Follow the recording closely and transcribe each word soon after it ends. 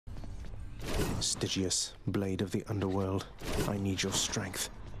Stygius, blade of the underworld, I need your strength.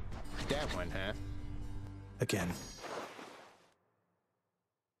 That one, huh? Again.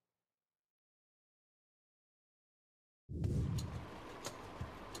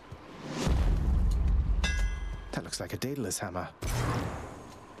 That looks like a Daedalus hammer.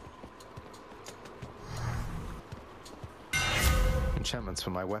 Enchantments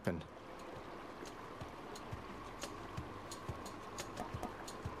for my weapon.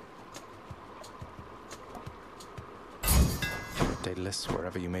 Daedalus,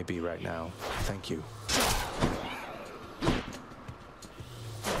 wherever you may be right now, thank you.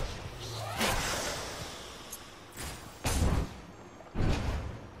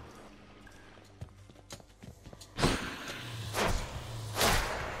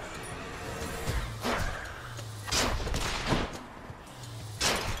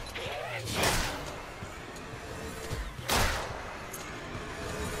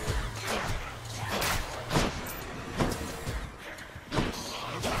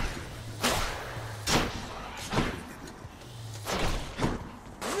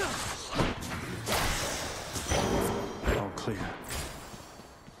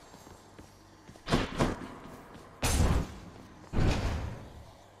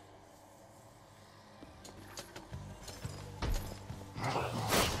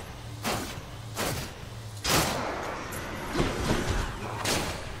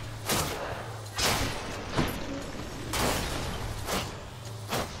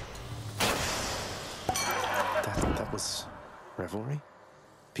 Revelry?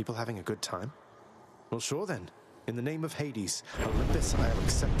 People having a good time? Well, sure then. In the name of Hades, Olympus, I'll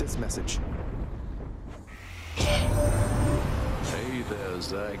accept this message. Hey there,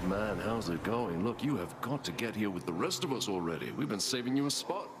 Zag, man. How's it going? Look, you have got to get here with the rest of us already. We've been saving you a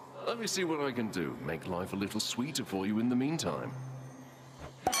spot. Let me see what I can do. Make life a little sweeter for you in the meantime.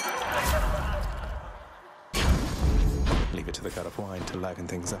 Leave it to the god of wine to liven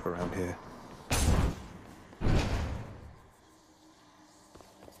things up around here.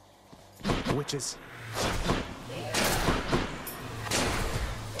 Witches.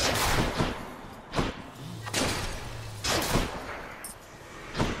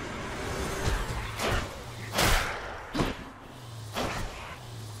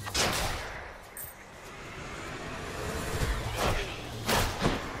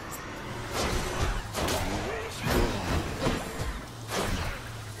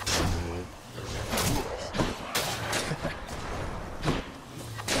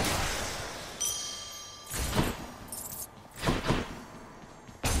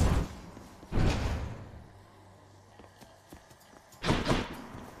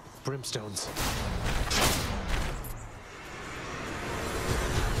 Brimstones.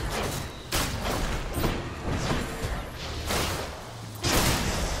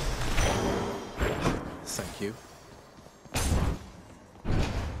 Thank you.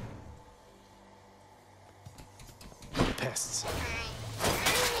 Pests.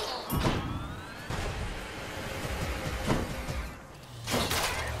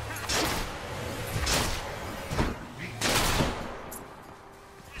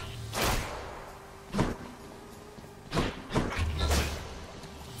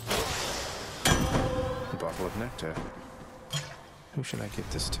 Nectar. Who should I give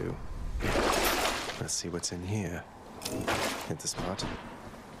this to? Let's see what's in here. Hit the spot.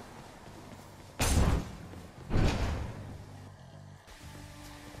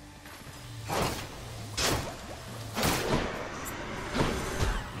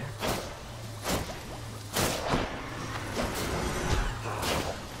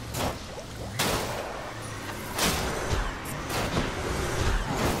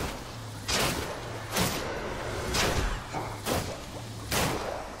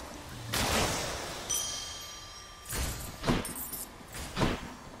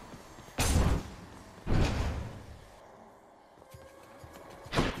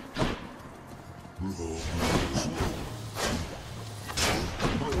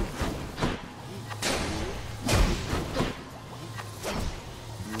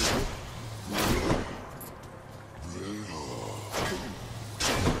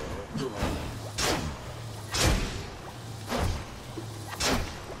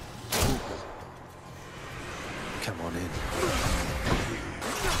 Come on in.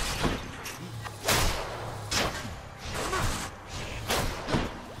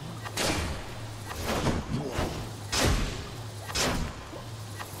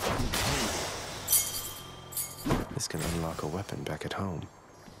 This can unlock a weapon back at home.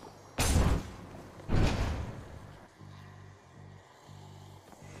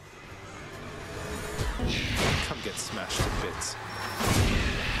 Come get smashed to bits.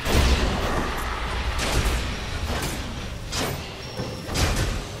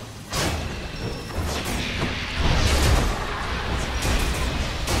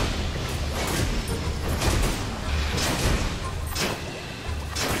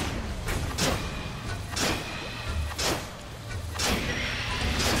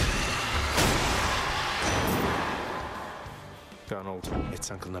 It's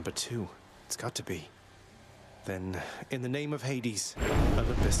Uncle Number 2. It's got to be. Then, in the name of Hades,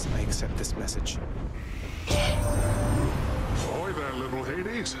 Olympus may accept this message. Ahoy there, little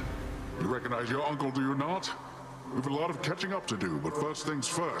Hades. You recognize your uncle, do you not? We've a lot of catching up to do, but first things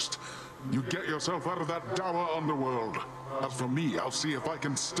first. You get yourself out of that dour underworld. As for me, I'll see if I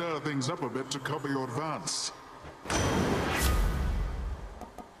can stir things up a bit to cover your advance.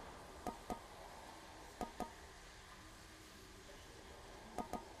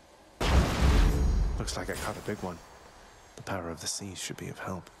 Looks like I caught a big one. The power of the sea should be of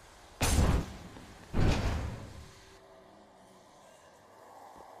help.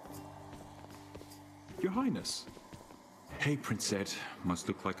 Your Highness. Hey, Prince Ed. Must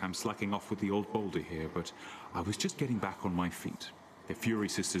look like I'm slacking off with the old boulder here, but I was just getting back on my feet. The Fury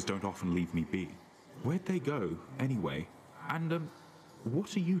Sisters don't often leave me be. Where'd they go, anyway? And,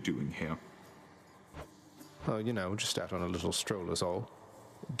 what are you doing here? Oh, you know, just out on a little stroll is all.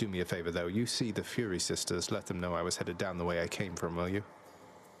 Do me a favor, though. You see the Fury Sisters, let them know I was headed down the way I came from, will you?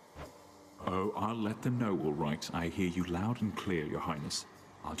 Oh, I'll let them know, all right. I hear you loud and clear, Your Highness.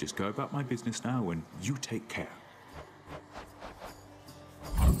 I'll just go about my business now, and you take care.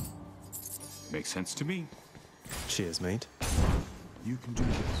 Makes sense to me. Cheers, mate. You can do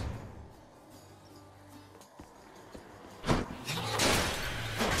this.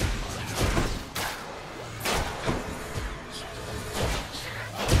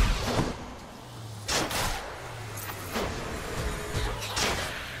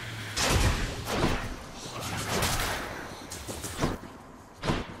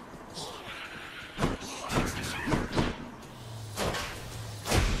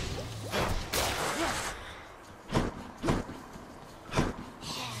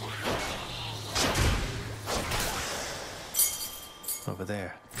 Over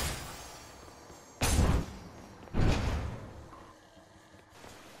there.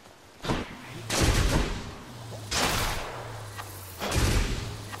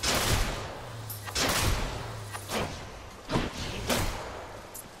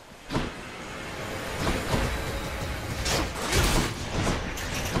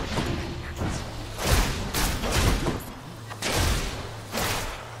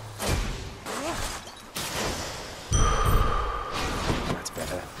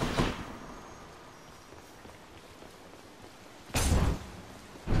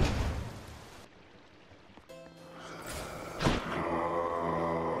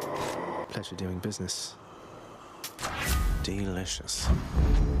 Pleasure doing business. Delicious.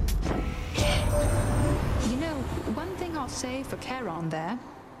 You know, one thing I'll say for Charon there,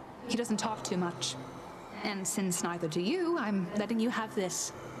 he doesn't talk too much. And since neither do you, I'm letting you have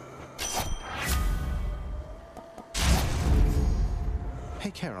this.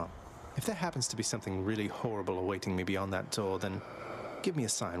 Hey, Charon. If there happens to be something really horrible awaiting me beyond that door, then give me a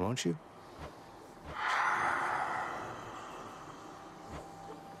sign, won't you?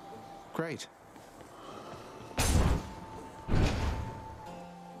 Great.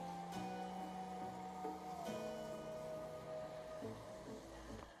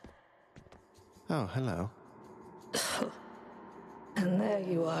 Oh, hello. And there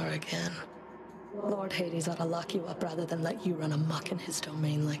you are again. Lord Hades ought to lock you up rather than let you run amok in his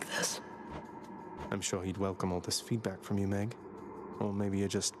domain like this. I'm sure he'd welcome all this feedback from you, Meg. Or maybe you're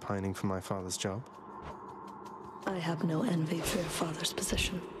just pining for my father's job. I have no envy for your father's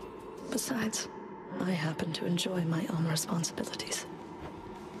position. Besides, I happen to enjoy my own responsibilities.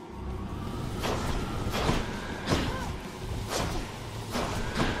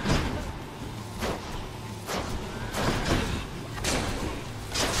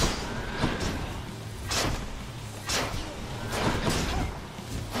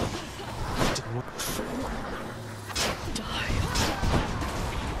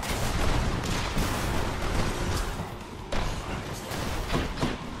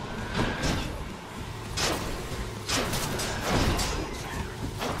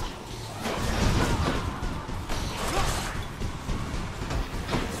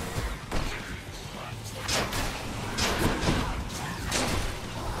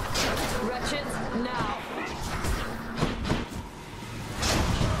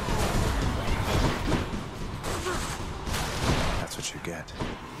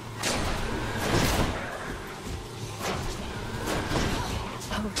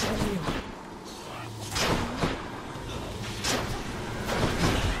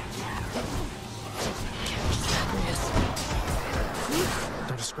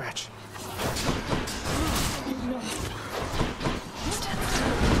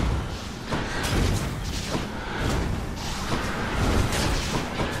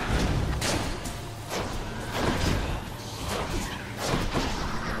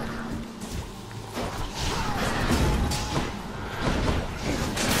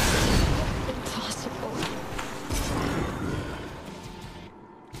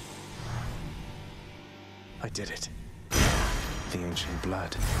 did it. The ancient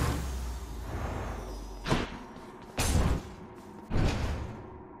blood.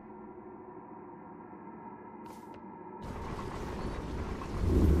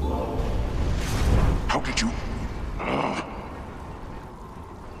 How did you...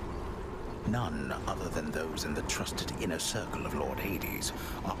 None other than those in the trusted inner circle of Lord Hades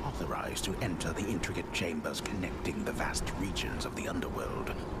are authorized to enter the intricate chambers connecting the vast regions of the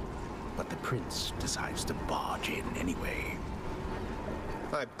underworld. But the prince decides to barge in anyway.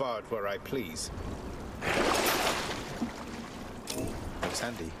 I barge where I please. Looks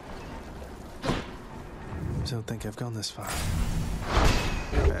handy. Don't think I've gone this far.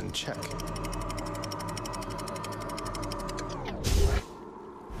 And check.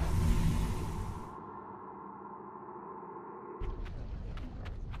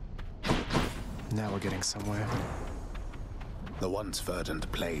 Now we're getting somewhere. The once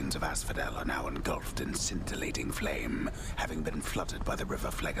verdant plains of Asphodel are now engulfed in scintillating flame, having been flooded by the river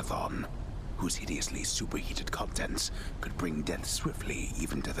Phlegethon, whose hideously superheated contents could bring death swiftly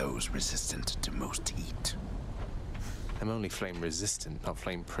even to those resistant to most heat. I'm only flame resistant, not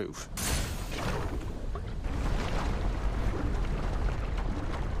flame proof.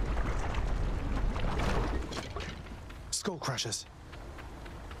 Skull crushers.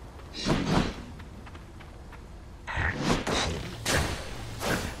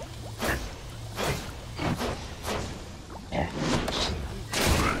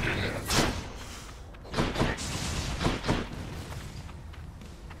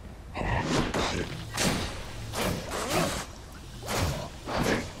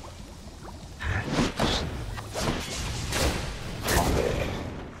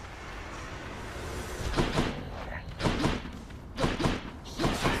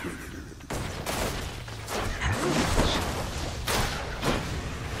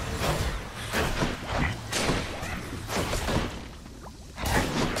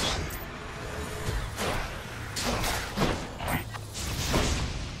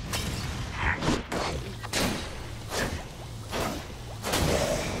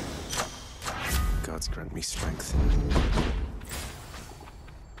 Grant me strength.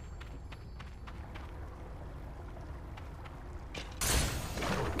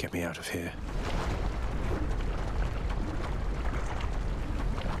 Get me out of here.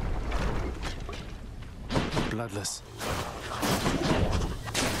 Bloodless.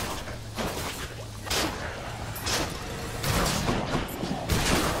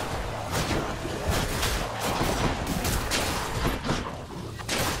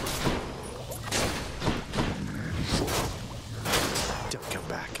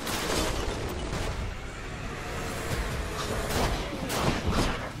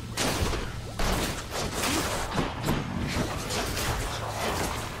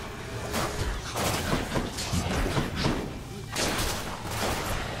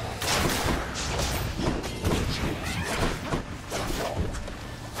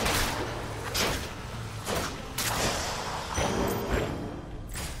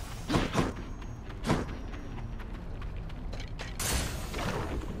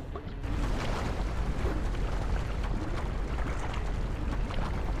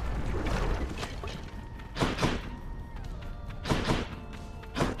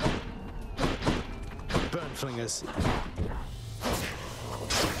 Flingers.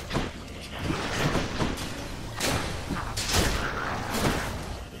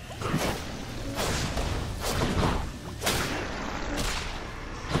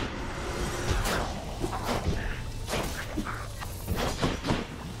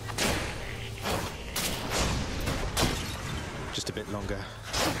 Just a bit longer.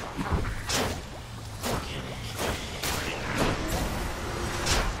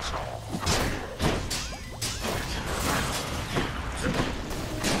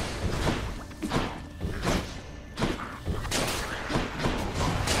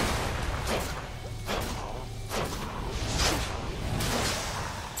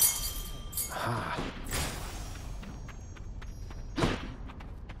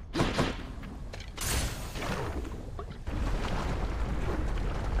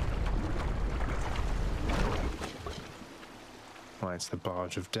 Why, it's the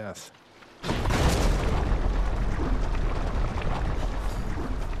barge of death.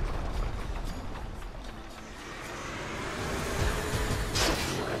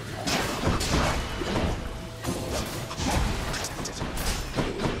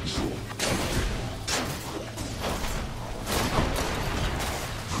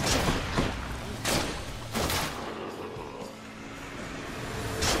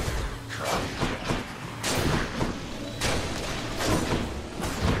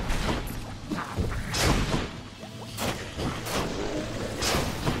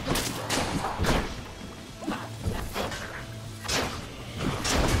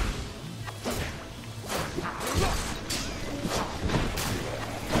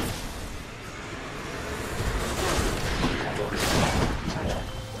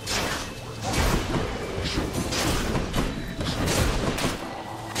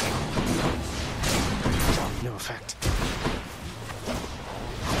 No effect.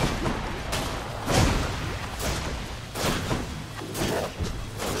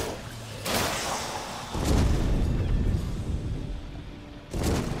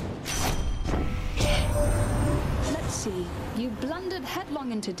 Let's see. You blundered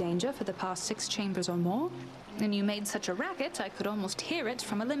headlong into danger for the past 6 chambers or more, and you made such a racket I could almost hear it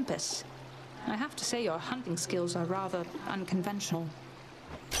from Olympus. I have to say your hunting skills are rather unconventional.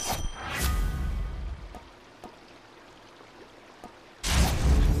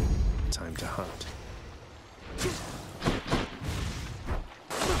 Time to hunt.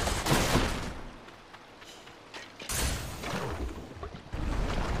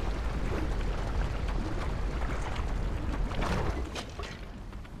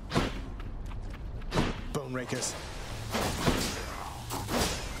 Bone rakers.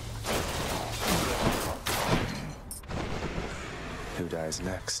 Who dies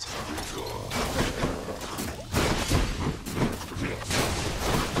next?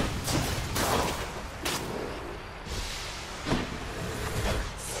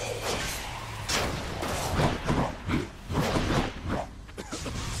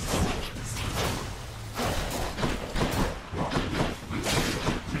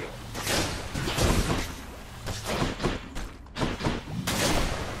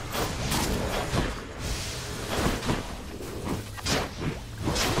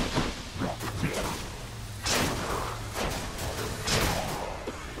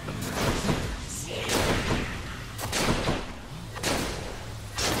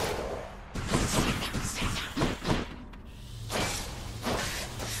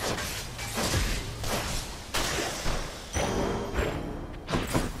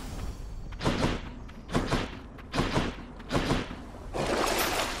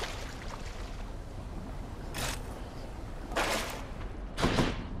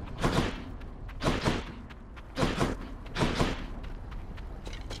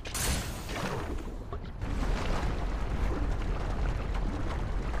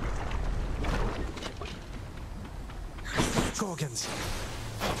 Gorgons.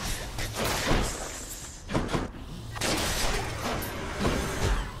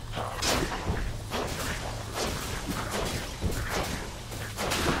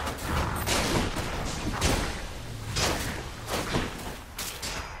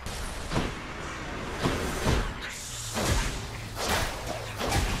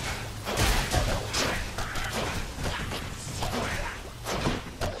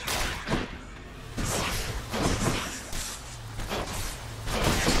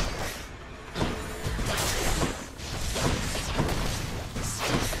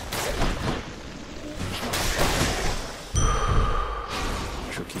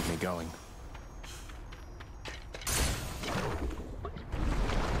 Going.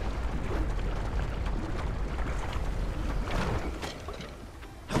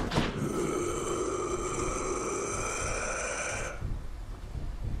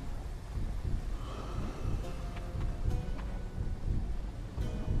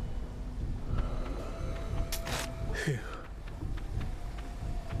 Phew.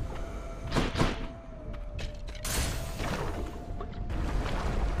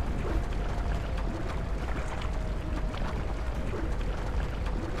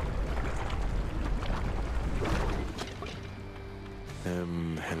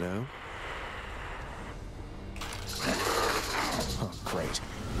 Hello? Oh, great.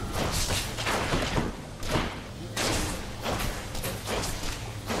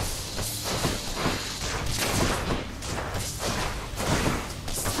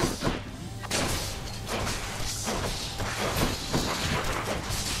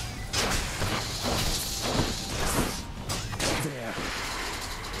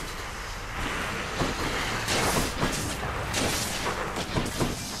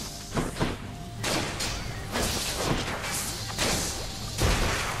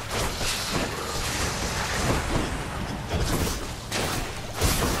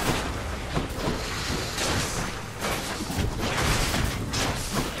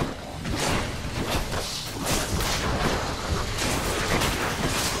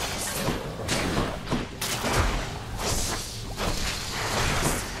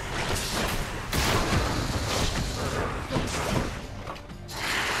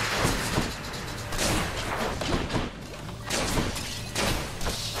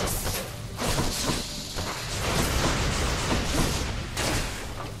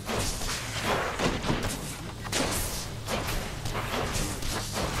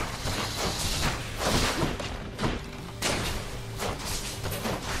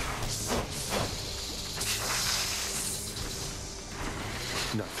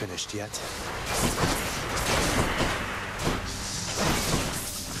 Not finished yet.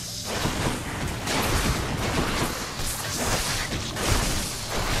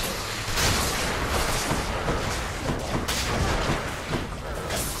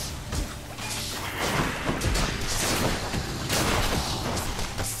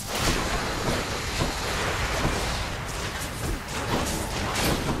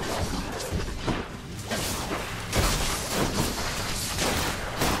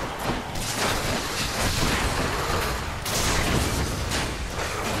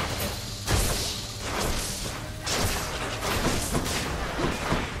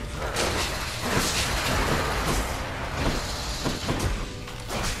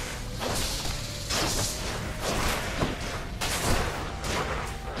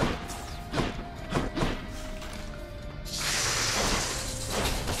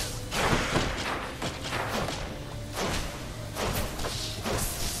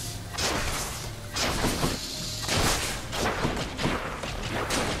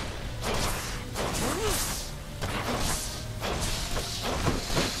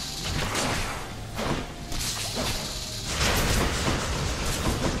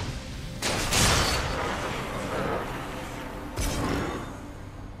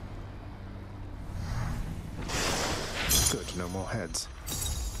 heads.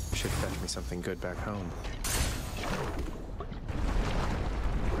 Should fetch me something good back home.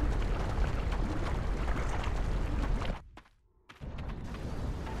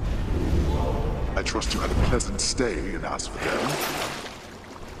 I trust you had a pleasant stay in Asphodel.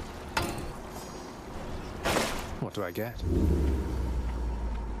 What do I get?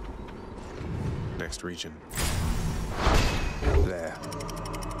 Next region. There.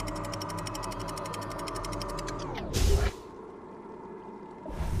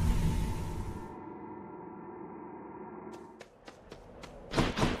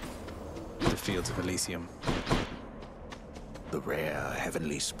 The fields of Elysium. The rare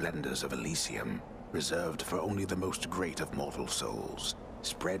heavenly splendors of Elysium, reserved for only the most great of mortal souls,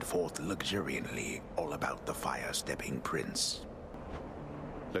 spread forth luxuriantly all about the fire-stepping prince.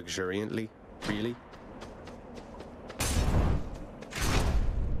 Luxuriantly? Really?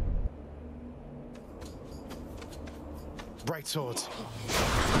 Bright swords.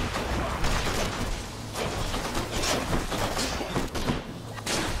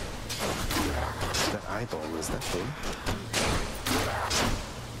 That eyeball, is that thing?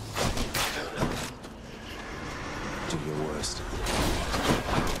 Do your worst.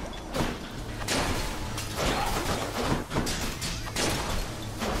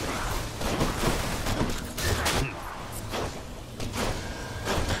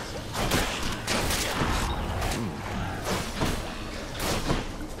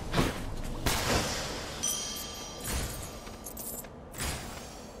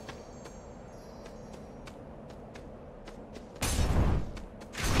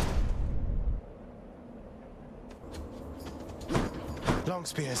 Long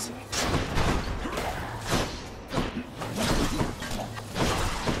spears.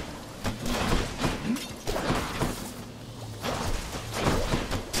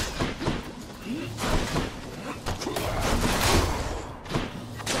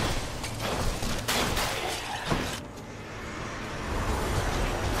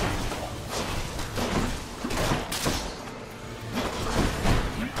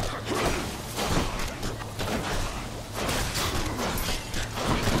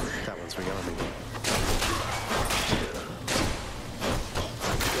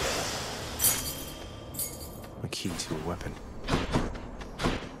 Key to a weapon.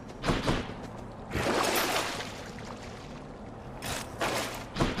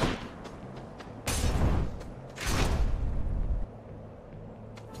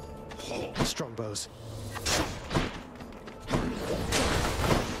 Strongbows.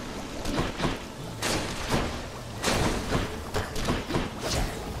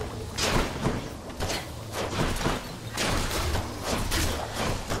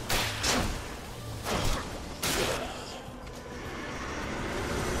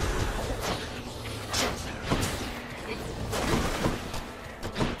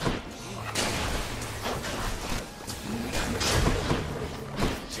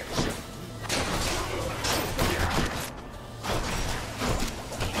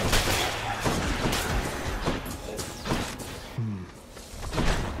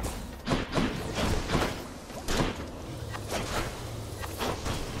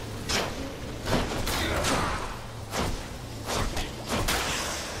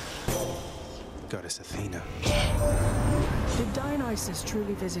 Goddess Athena. Did Dionysus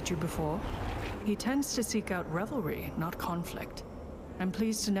truly visit you before? He tends to seek out revelry, not conflict. I'm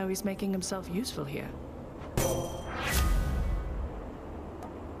pleased to know he's making himself useful here.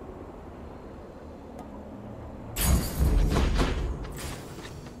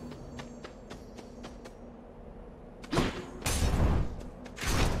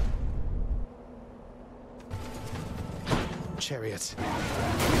 Chariot.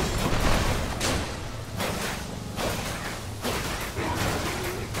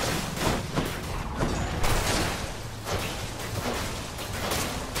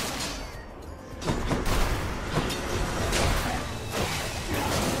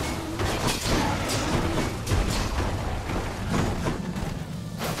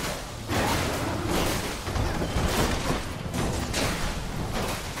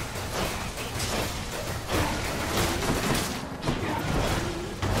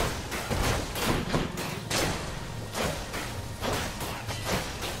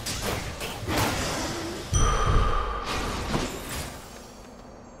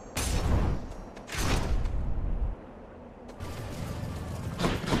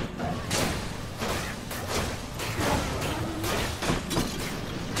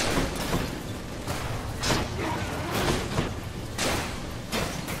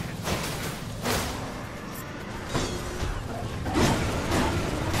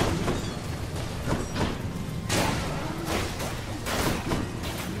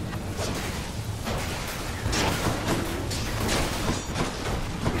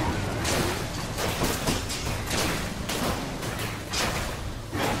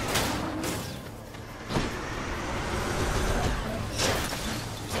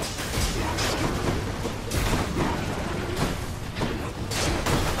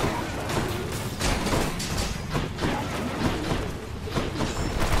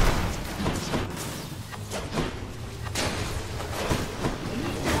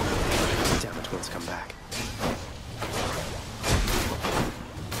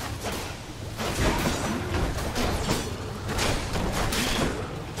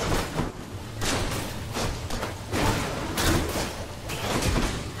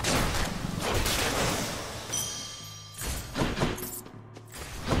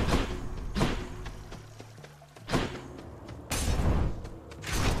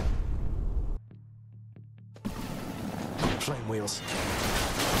 Flame wheels.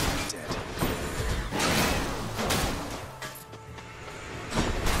 Dead.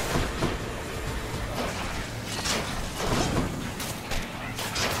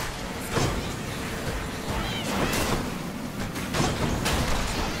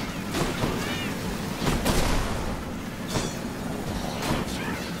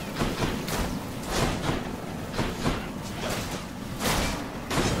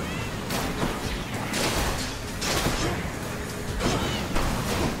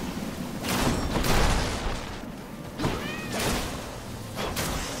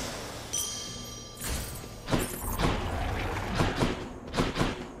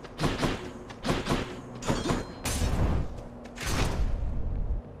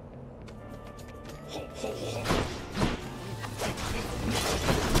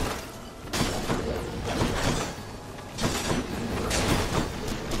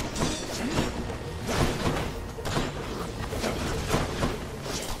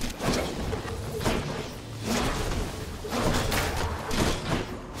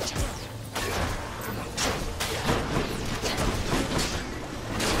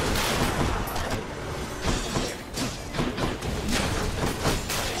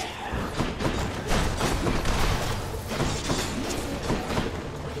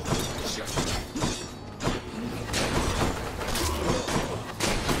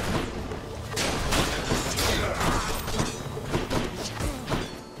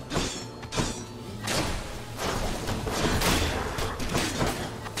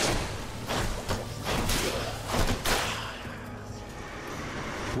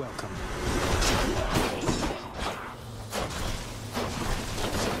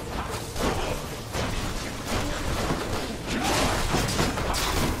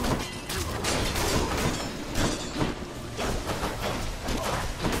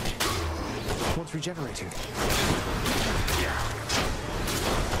 Regenerating.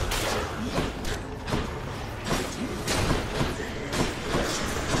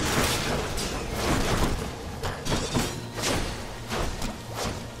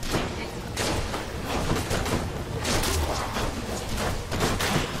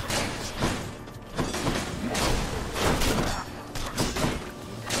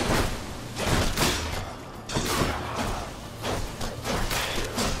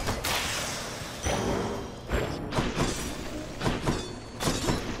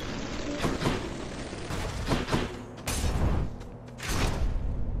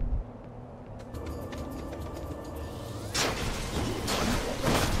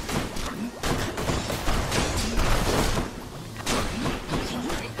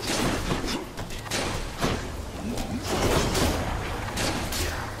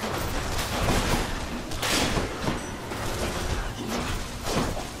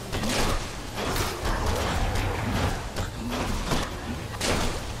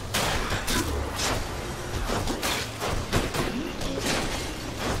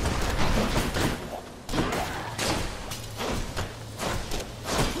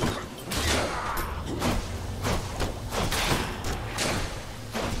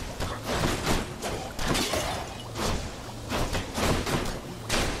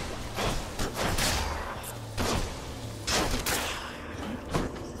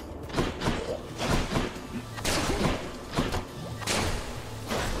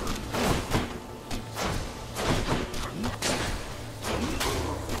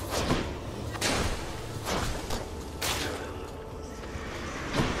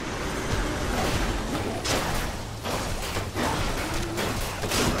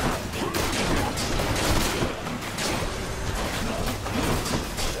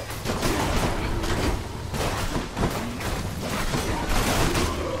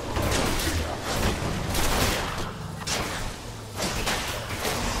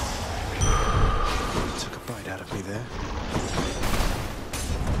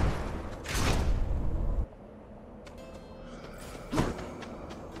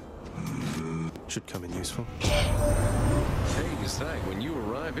 Should come in useful. Hey, Zag, when you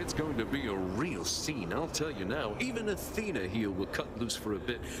arrive, it's going to be a real scene, I'll tell you now. Even Athena here will cut loose for a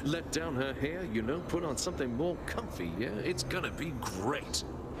bit, let down her hair, you know, put on something more comfy, yeah? It's gonna be great.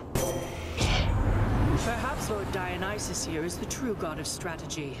 Perhaps Lord Dionysus here is the true god of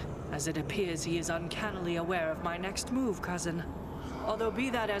strategy, as it appears he is uncannily aware of my next move, cousin. Although be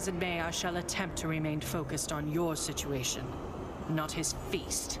that as it may, I shall attempt to remain focused on your situation, not his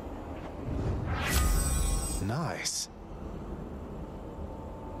feast. Nice.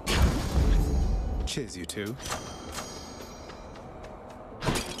 Cheers, you two.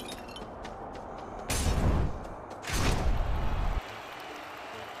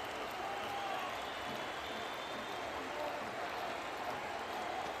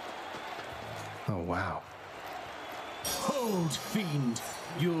 old fiend.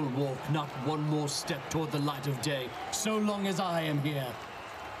 You'll walk not one more step toward the light of day, so long as I am here.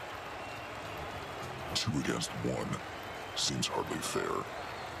 2 against 1. Seems hardly fair.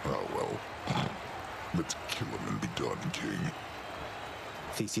 Oh well. Let's kill him and be done, King.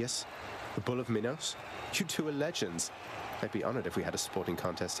 Theseus, the Bull of Minos, you two are legends. I'd be honored if we had a sporting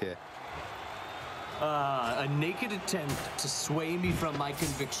contest here. Ah, a naked attempt to sway me from my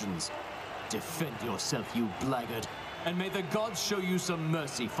convictions. Defend yourself, you blackguard, and may the gods show you some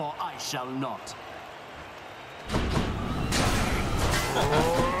mercy, for I shall not.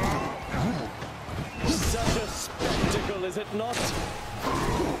 Such a spectacle, is it not?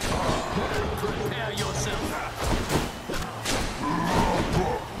 Prepare yourself.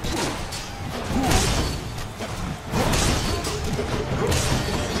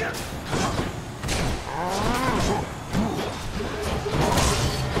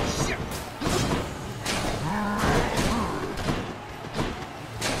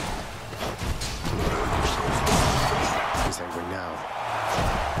 He's angry now.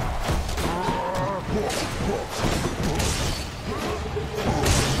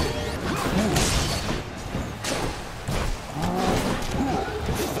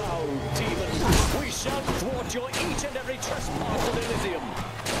 Foul demon! We shall thwart your each and every trespass of Elysium!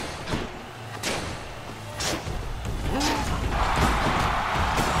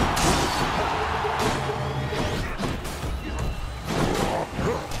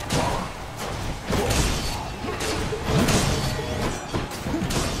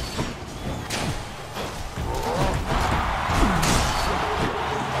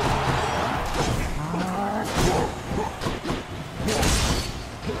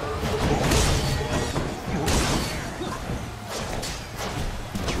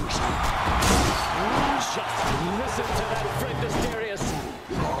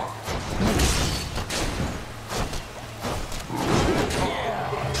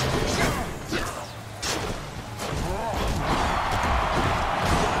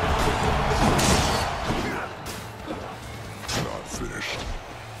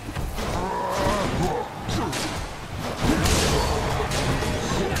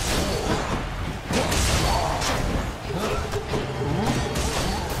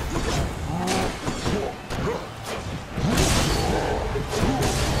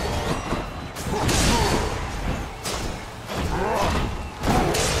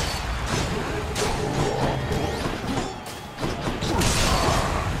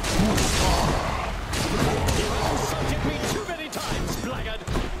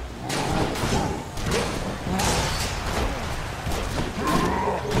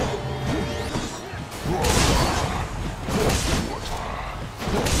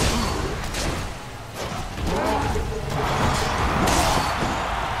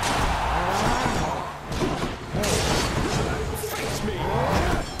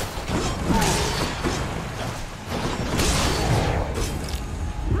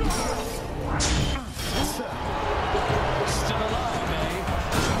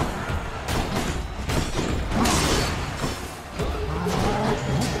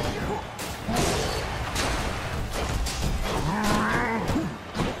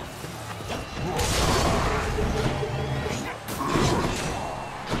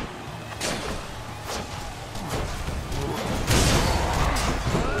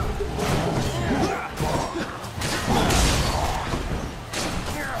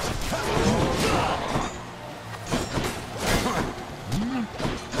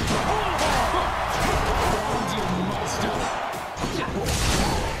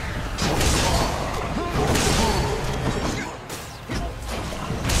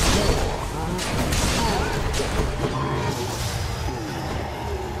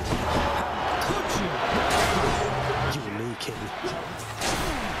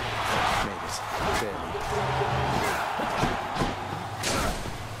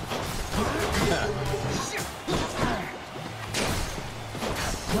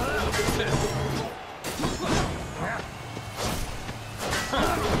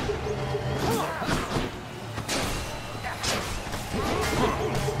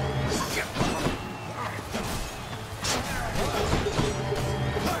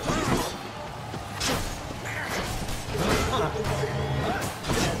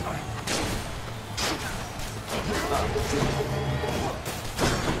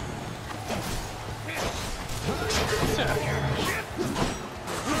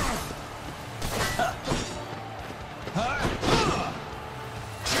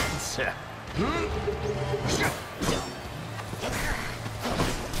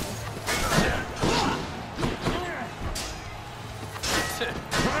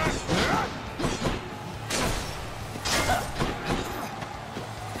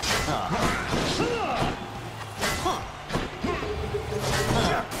 Now,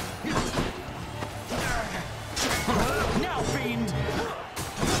 fiend!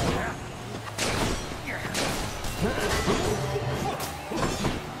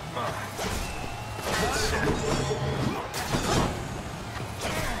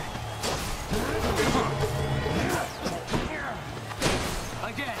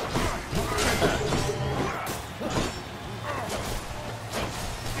 Again!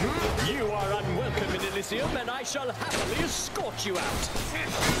 You are unwelcome in Elysium, and I shall happily escort you out.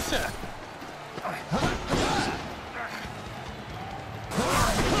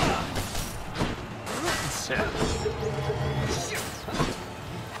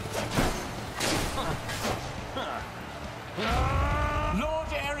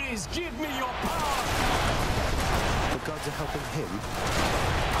 Lord Ares, give me your power! The gods are helping him.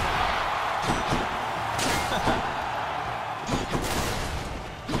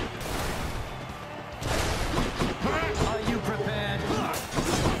 Are you prepared?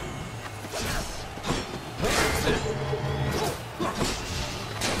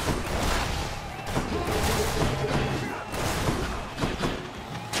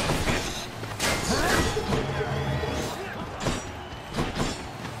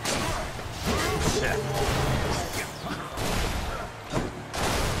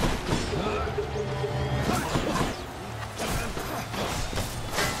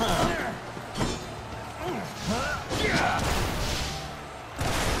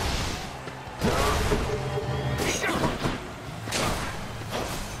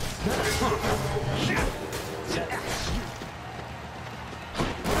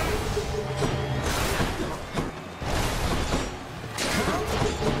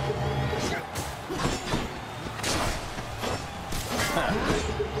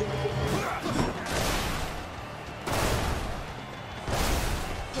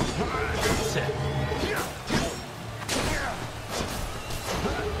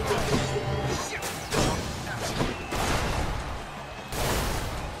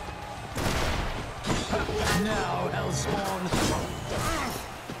 Now, Hellspawn.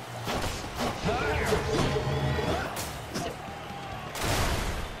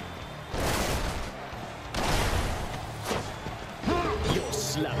 Your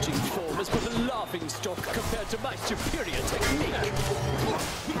slouching form is but a laughing stock compared to my superior technique.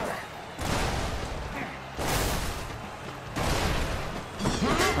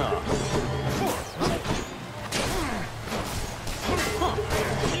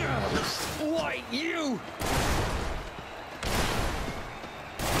 Why, you!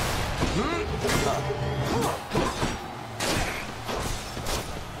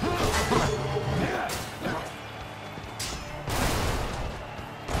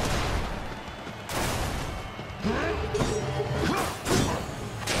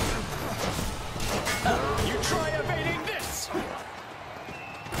 You try evading this!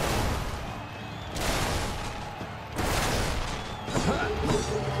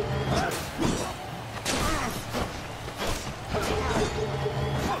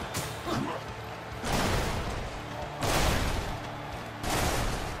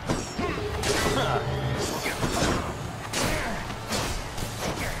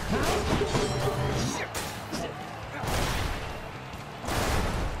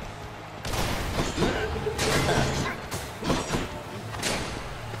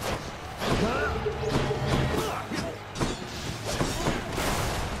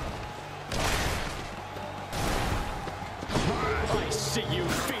 I see you,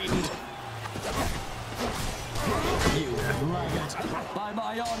 fiend! You braggart! By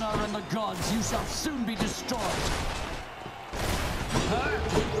my honor and the gods, you shall soon be destroyed!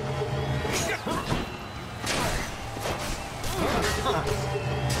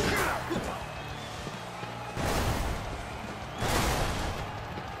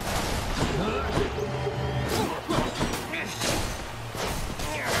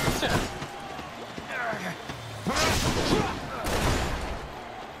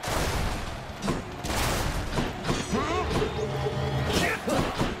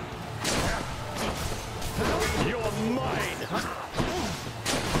 You're mine!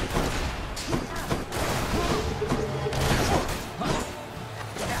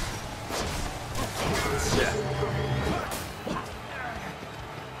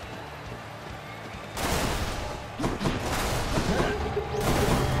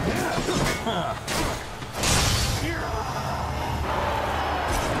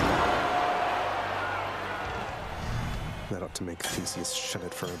 That ought to make Theseus shut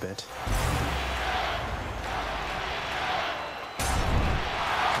it for a bit.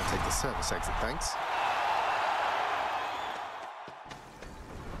 I'll take the service exit, thanks.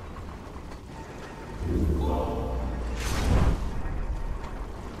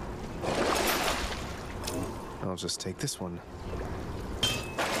 I'll just take this one.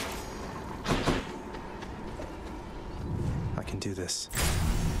 I can do this.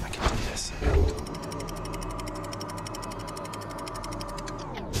 I can do this.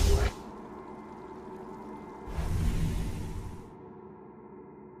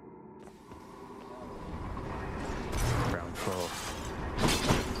 Round 4.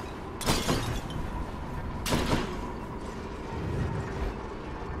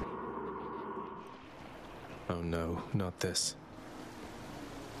 Oh no, not this.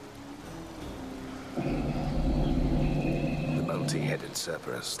 The multi-headed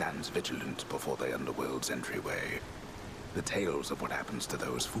Cerberus stands vigilant before the underworld's entryway. The tales of what happens to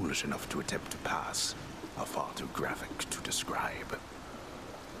those foolish enough to attempt to pass are far too graphic to describe.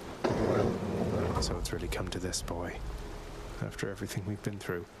 So it's really come to this, boy. After everything we've been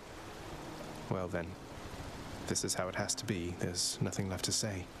through. Well then, this is how it has to be. There's nothing left to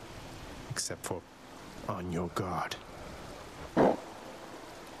say. Except for, on your guard.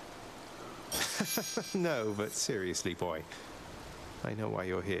 No, but seriously, boy. I know why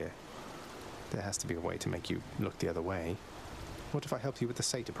you're here. There has to be a way to make you look the other way. What if I helped you with the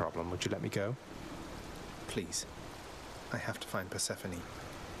satyr problem? Would you let me go? Please. I have to find Persephone.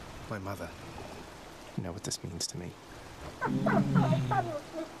 My mother. You know what this means to me.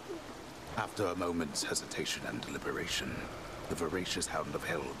 After a moment's hesitation and deliberation, the voracious hound of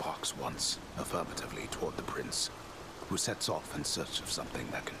hell barks once, affirmatively toward the prince, who sets off in search of something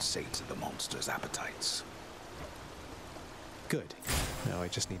that can sate the monster's appetites. Good. Now I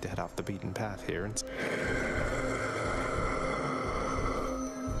just need to head off the beaten path here and...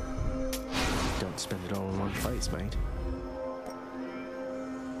 Don't spend it all in one place, mate.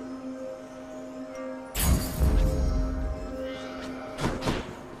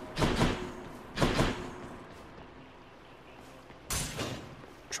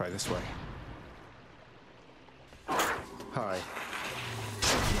 Try this way. Hi.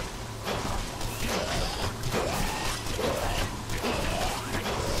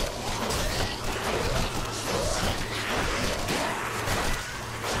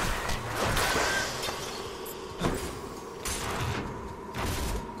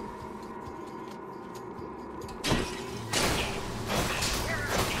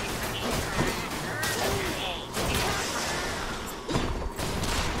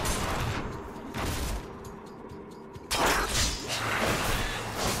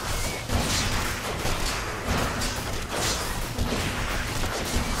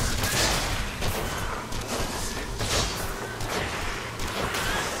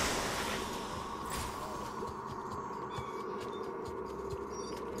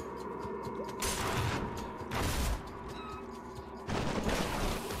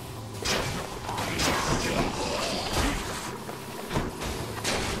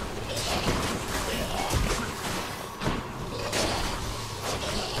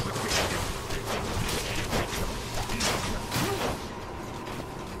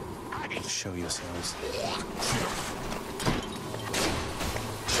 Show yourselves.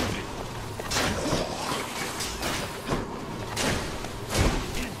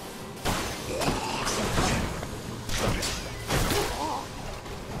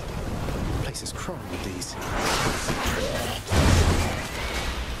 The place is crawling with these.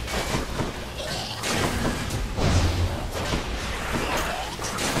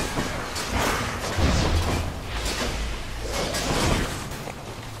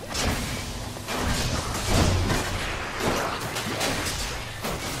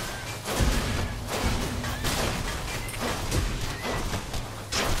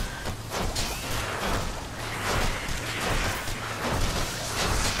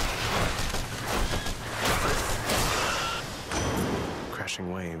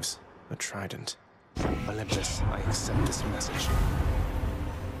 Waves, a trident. Olympus, I accept this message.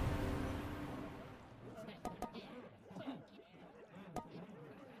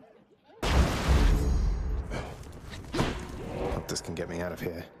 Hope this can get me out of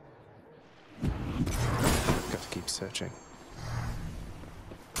here. Got to keep searching.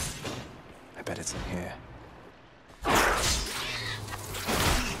 I bet it's in here.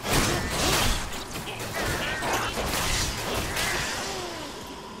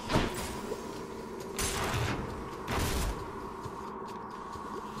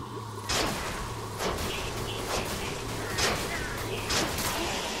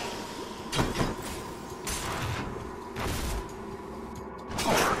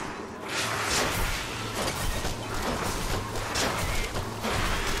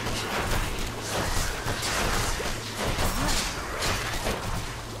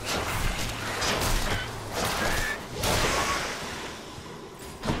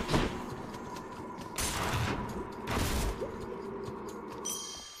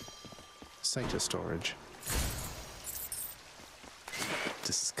 Satyr storage.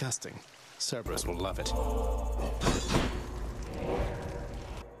 Disgusting. Cerberus will love it.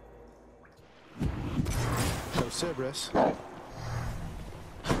 Go, Cerberus.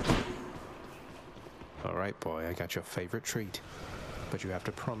 All right, boy, I got your favorite treat. But you have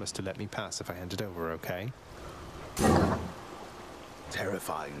to promise to let me pass if I hand it over, okay?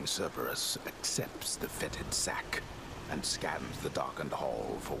 Terrifying Cerberus accepts the fetid sack and scans the darkened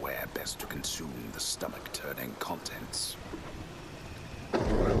hall for where best to consume the stomach-turning contents. I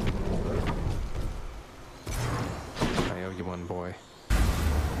owe you one, boy.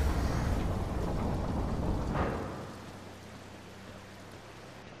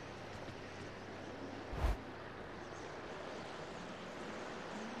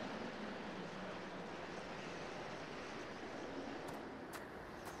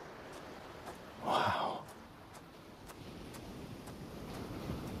 Wow.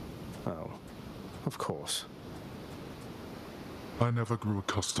 Oh, of course. I never grew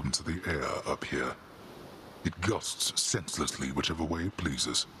accustomed to the air up here. It gusts senselessly whichever way it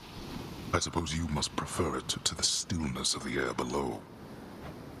pleases. I suppose you must prefer it to the stillness of the air below.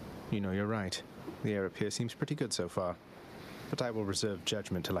 You know, you're right. The air up here seems pretty good so far. But I will reserve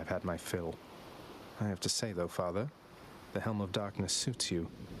judgment till I've had my fill. I have to say, though, Father, the Helm of Darkness suits you.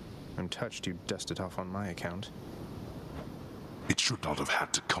 I'm touched you dust it off on my account. It should not have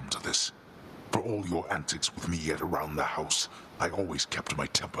had to come to this. For all your antics with me yet around the house, I always kept my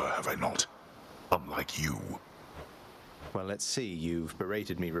temper, have I not? Unlike you. Well, let's see. You've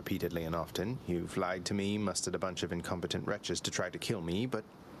berated me repeatedly and often. You've lied to me, mustered a bunch of incompetent wretches to try to kill me, but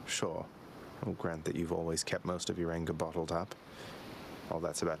sure. I'll grant that you've always kept most of your anger bottled up. All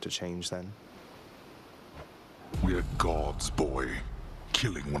that's about to change, then? We're gods, boy.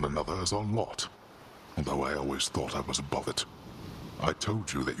 Killing one another is our lot. Although I always thought I was above it. I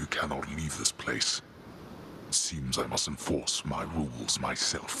told you that you cannot leave this place. It seems I must enforce my rules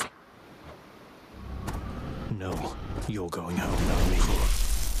myself. No, you're going home, not me.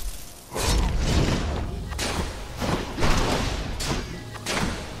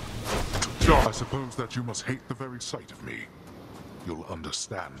 I suppose that you must hate the very sight of me. You'll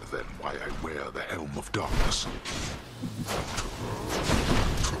understand then why I wear the Helm of Darkness.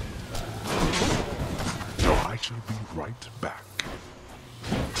 I shall be right back.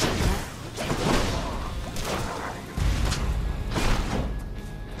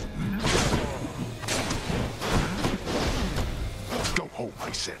 Go home,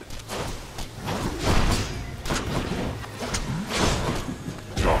 I said.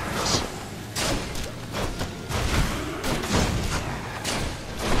 Darkness.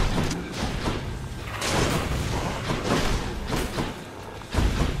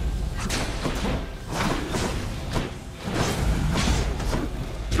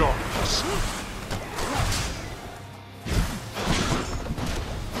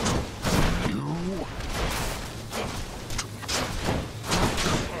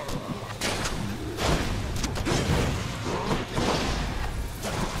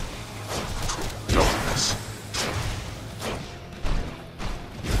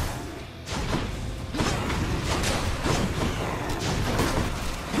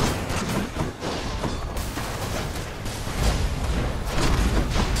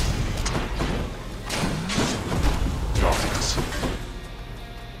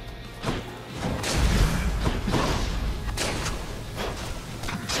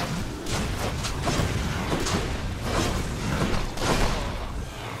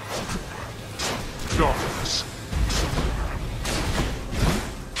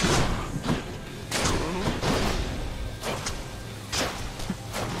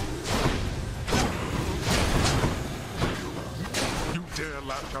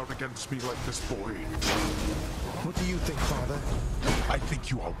 Out against me like this, boy. What do you think, Father? I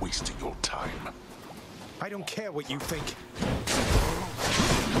think you are wasting your time. I don't care what you think.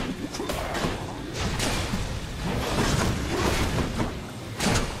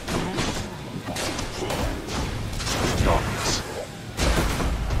 Darkness.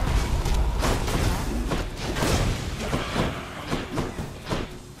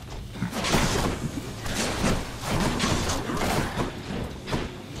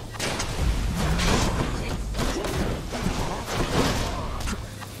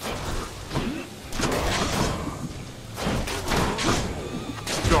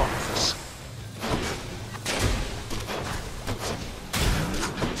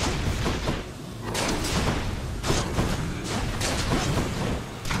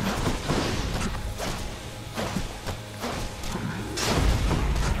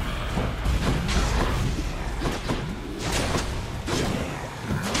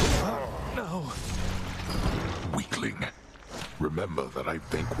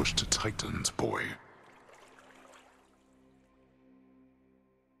 vanquished titans, boy.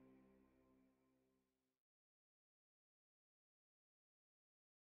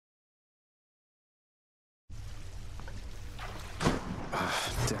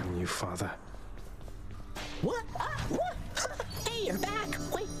 Damn you, Father. What? What? Hey, you're back!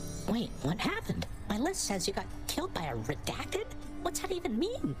 Wait, what happened? My list says you got killed by a redacted? What's that even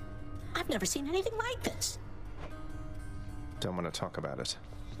mean? I've never seen anything like this. Don't want to talk about it.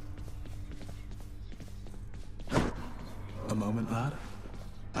 A moment, lad.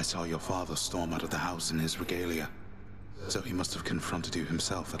 I saw your father storm out of the house in his regalia. So he must have confronted you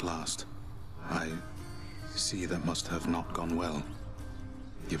himself at last. I see that must have not gone well.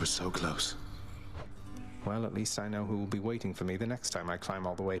 You were so close. Well, at least I know who will be waiting for me the next time I climb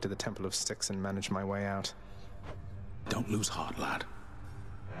all the way to the Temple of Styx and manage my way out. Don't lose heart, lad.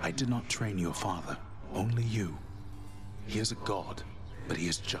 I did not train your father, only you. He is a god, but he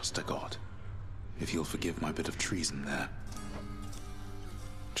is just a god. If you'll forgive my bit of treason there.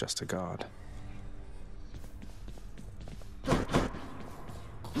 Just a god.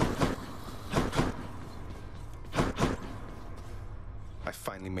 I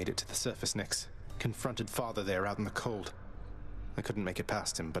finally made it to the surface, Nyx. Confronted Father there out in the cold. I couldn't make it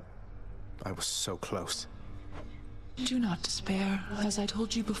past him, but I was so close. Do not despair, as I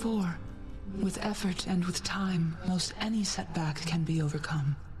told you before. With effort and with time, most any setback can be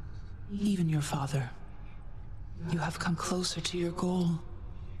overcome. Even your father. You have come closer to your goal.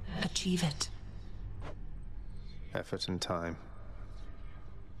 Achieve it. Effort and time.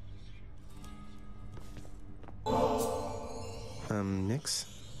 Nyx?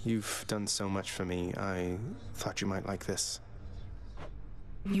 You've done so much for me. I thought you might like this.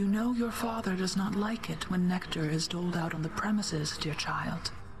 You know your father does not like it when nectar is doled out on the premises, dear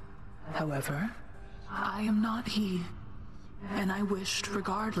child. However, I am not he, and I wished,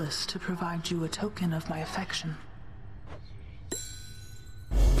 regardless, to provide you a token of my affection.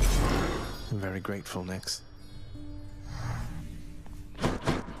 I'm very grateful, Nyx.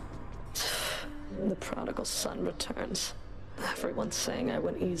 The prodigal son returns. Everyone's saying I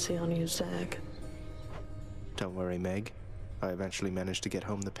went easy on you, Zag. Don't worry, Meg. I eventually managed to get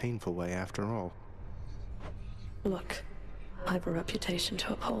home the painful way after all. Look, I have a reputation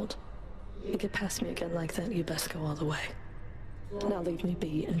to uphold. You get past me again like that, you best go all the way. Now leave me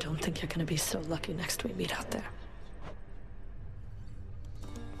be and don't think you're gonna be so lucky next we meet out there.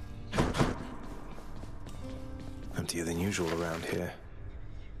 Emptier than usual around here.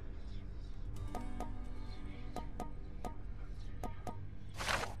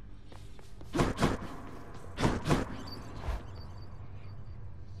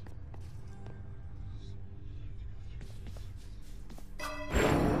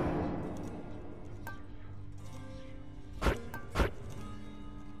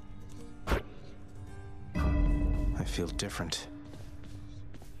 I feel different.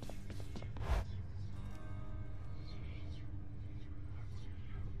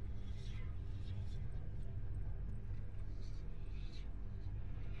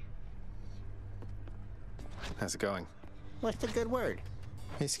 How's it going? What's the good word?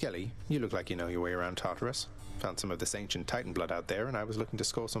 Hey, Skelly, you look like you know your way around Tartarus. Found some of this ancient Titan blood out there, and I was looking to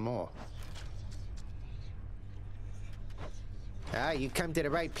score some more. Ah, you come to the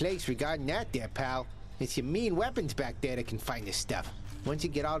right place regarding that there, pal. It's your mean weapons back there that can find this stuff. Once you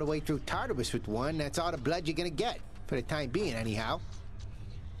get all the way through Tartarus with one, that's all the blood you're gonna get. For the time being, anyhow.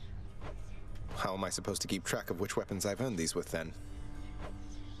 How am I supposed to keep track of which weapons I've earned these with, then?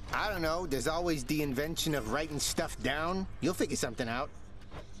 I don't know. There's always the invention of writing stuff down. You'll figure something out.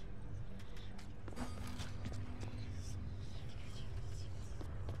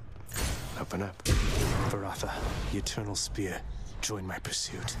 Open up. Varatha, the Eternal Spear. Join my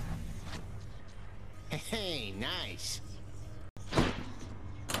pursuit. Hey, nice.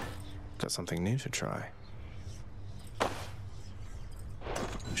 Got something new to try.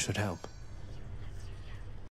 Should help.